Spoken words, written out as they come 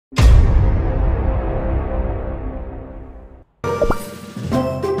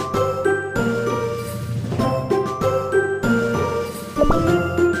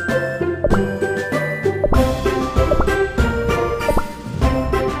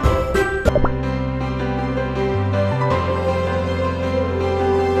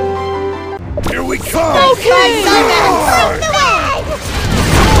come! Okay! Right the way!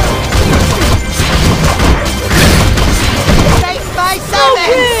 Face by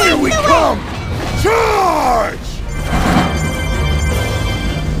servants! Here we come! Charge!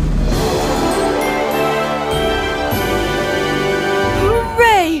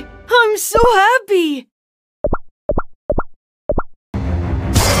 Hooray! I'm so happy!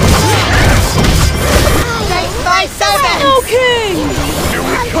 Face by servants! Okay! Here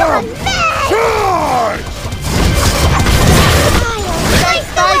we come! Charge! Face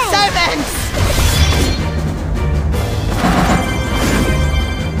by servants!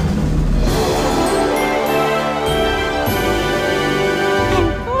 I'm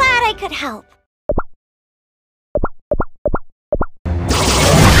glad I could help.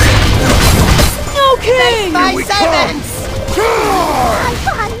 Okay! Face by we come. servants! Charge!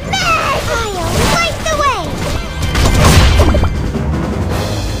 I'll right the way!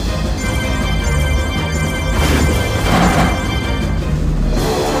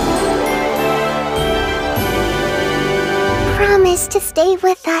 Promise to stay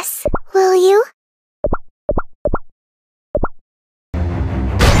with us, will you?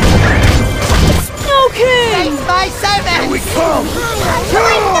 Okay! Face by servants! Here we come! Right the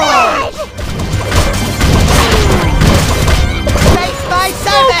way! Face by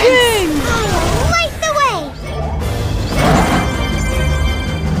servants! Okay! Right the way!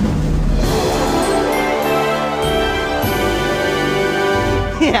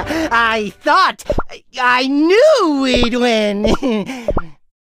 I thought... I knew we'd win! Face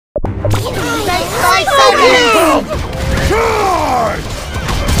by servants! Charge!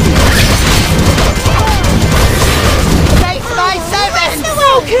 Face by servants!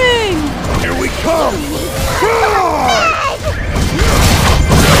 Okay! Here we come! Charge!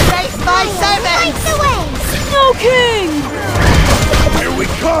 Face by servants! The way! Okay! Here we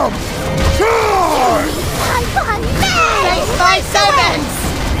come! Charge! Face by servants!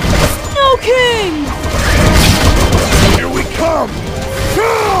 Okay! Here we come!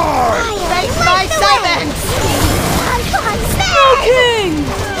 Charge! Face by servants! Okay!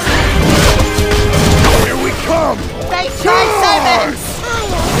 Here we come! Face by servants!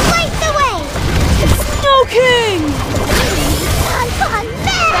 Right the way! Okay!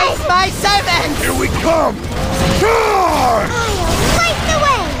 Face by servants! Here we come! Charge! Right the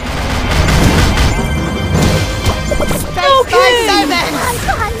way! Face by servants!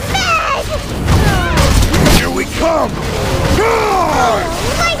 Here we come! Charge!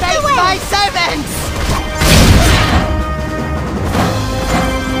 Face by servants!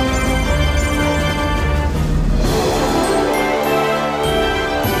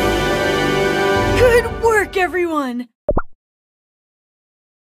 Good work, everyone!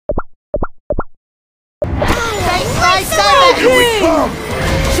 Face by servants! Here we come!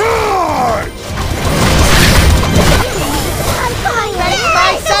 Charge! Face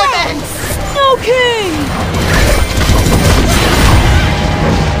by servants! Okay!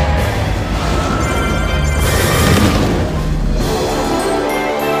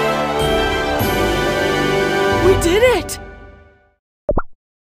 We did it!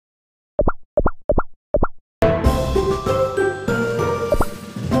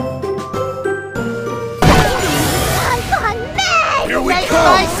 Here we Face come!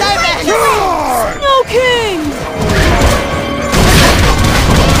 by servants! Charge! Okay!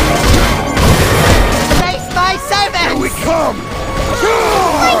 Face by Here we servants! come!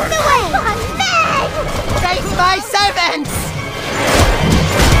 Charge! Face by servants!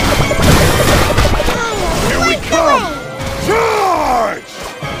 Here we come! Charge!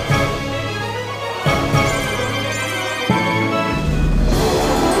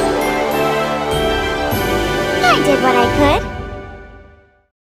 I did what I could.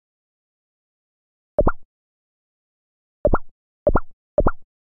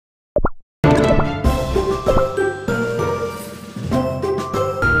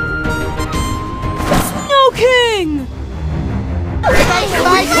 No king! Face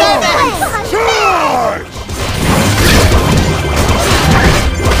by servants! Charge!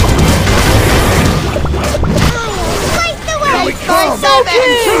 Here we Face by come!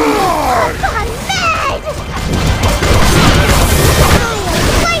 servants! Charge!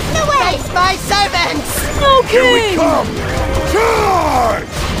 Face by servants! No Here we king! come! Charge!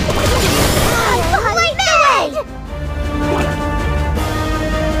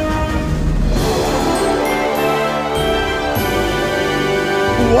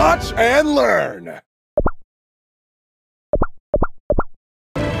 Watch and learn!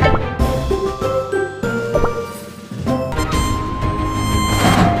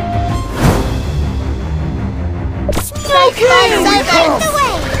 Face by Okay! servants!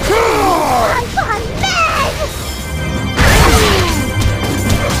 Charge!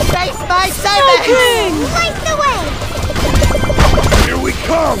 servants! King! Light the way! Here we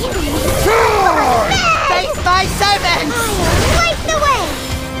come! Charge! Faced by servants! Light the way!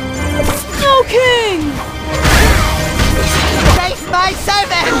 Snow King! Faced by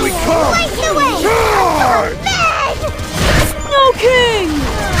Here we servants! come! Light the way! Charge! Bad! Snow King!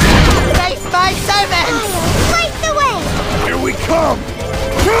 Faced by servants! Light the way! Here we come!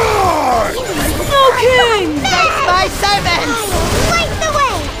 Charge! Snow King! Faced by servants! Light the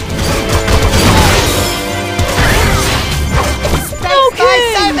way! Faced by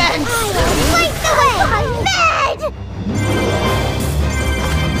King! servants! Light the way! Bad!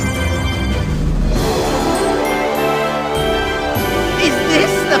 Is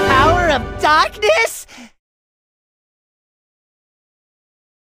this the power of darkness?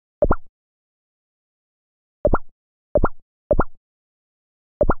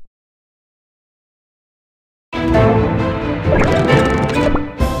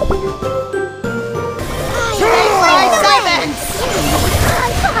 Faced by servants!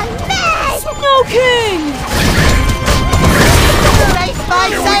 Bad! Snow King! Faced by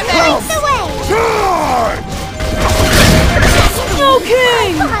Here we servants! The way! Charge! Snow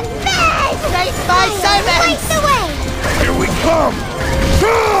King! Bad! Faced by Light servants! the way! Here we come!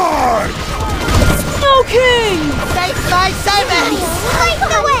 Charge! Snow King! Faced by servants! Light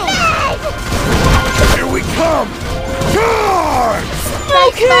the way! Bad! Here we come! Charge!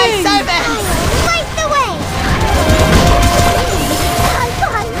 Snow Faced by King! servants! Light the way!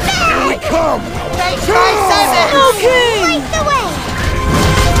 Here we come! Faced by servants! Snow King! Light the way!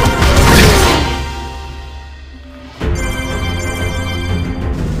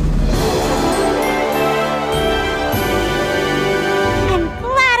 I'm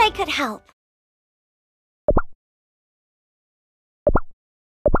glad I could help.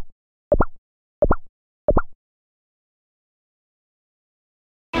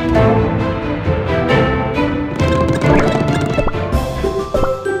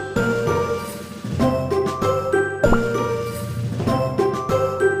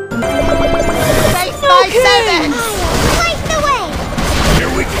 Faced by King! servants! Light the way!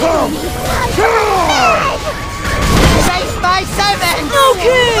 Here we come! Charge! Faced by servants! Snow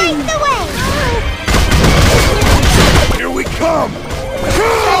King! Light the way! Here we come!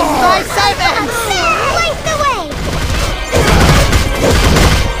 Faced by Charge! servants!